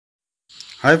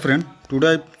Hi friend,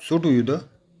 today I show to you the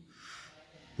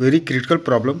very critical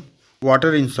problem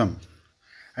water in sump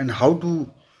and how to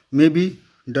maybe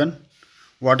done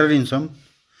water in sump.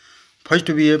 First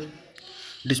we have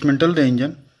dismantle the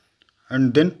engine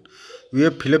and then we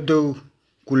have fill up the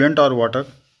coolant or water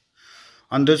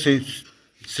on the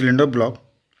cylinder block,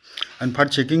 and for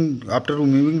checking after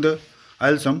removing the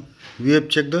oil sump we have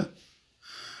checked the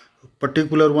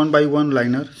particular one by one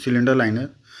liner cylinder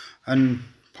liner and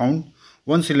found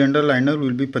one cylinder liner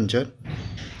will be punctured.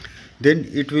 Then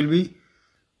it will be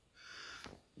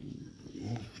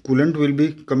coolant will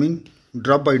be coming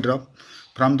drop by drop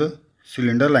from the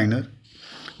cylinder liner.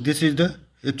 This is the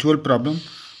actual problem.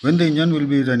 When the engine will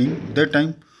be running, that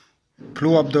time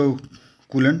flow of the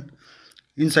coolant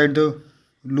inside the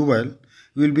lube oil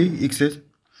will be excess.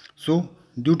 So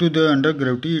due to the under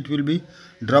gravity, it will be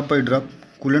drop by drop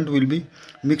coolant will be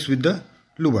mixed with the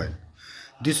lube oil.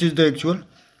 This is the actual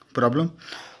problem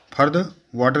for the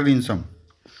water in sump.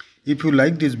 If you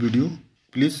like this video,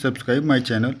 please subscribe my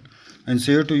channel and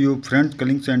share to your friends,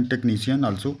 colleagues and technician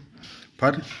also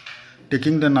for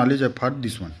taking the knowledge apart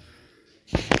this one.